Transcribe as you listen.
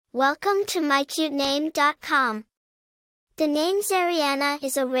Welcome to mycutename.com. The name Zarianna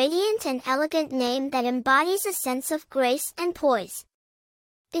is a radiant and elegant name that embodies a sense of grace and poise.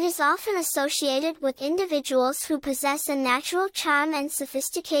 It is often associated with individuals who possess a natural charm and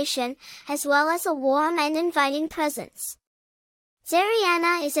sophistication, as well as a warm and inviting presence.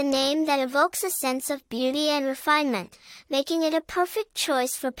 Zarianna is a name that evokes a sense of beauty and refinement, making it a perfect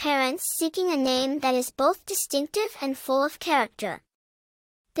choice for parents seeking a name that is both distinctive and full of character.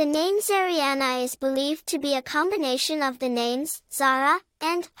 The name Zarianna is believed to be a combination of the names Zara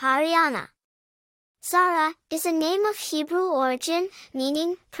and Zarianna. Zara is a name of Hebrew origin,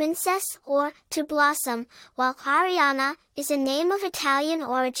 meaning princess or to blossom, while Zarianna is a name of Italian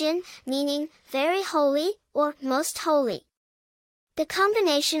origin, meaning very holy or most holy. The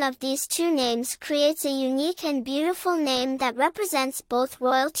combination of these two names creates a unique and beautiful name that represents both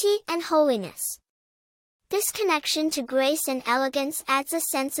royalty and holiness. This connection to grace and elegance adds a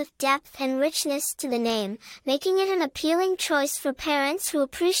sense of depth and richness to the name, making it an appealing choice for parents who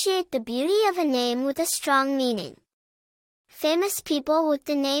appreciate the beauty of a name with a strong meaning. Famous people with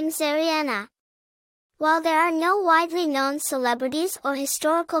the name Zarianna. While there are no widely known celebrities or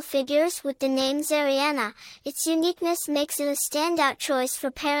historical figures with the name Zarianna, its uniqueness makes it a standout choice for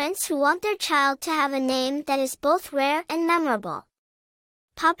parents who want their child to have a name that is both rare and memorable.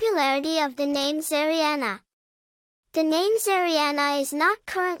 Popularity of the name Zarianna. The name Zarianna is not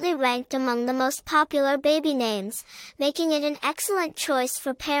currently ranked among the most popular baby names, making it an excellent choice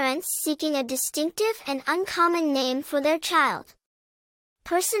for parents seeking a distinctive and uncommon name for their child.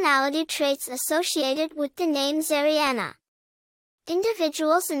 Personality traits associated with the name Zarianna.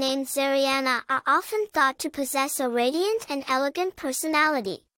 Individuals named Zarianna are often thought to possess a radiant and elegant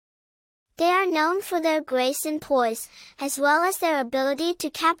personality. They are known for their grace and poise, as well as their ability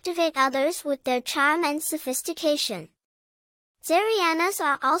to captivate others with their charm and sophistication. Zariannas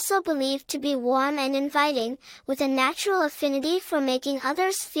are also believed to be warm and inviting, with a natural affinity for making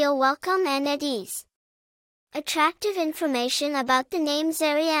others feel welcome and at ease. Attractive information about the name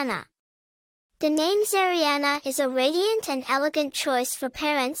Zarianna. The name Zarianna is a radiant and elegant choice for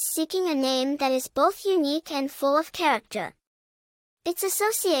parents seeking a name that is both unique and full of character. Its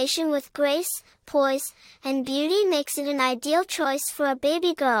association with grace, poise, and beauty makes it an ideal choice for a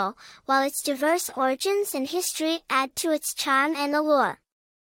baby girl, while its diverse origins and history add to its charm and allure.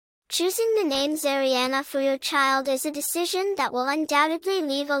 Choosing the name Zarianna for your child is a decision that will undoubtedly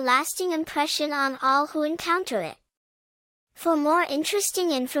leave a lasting impression on all who encounter it. For more interesting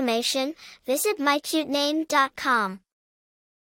information, visit mycutename.com.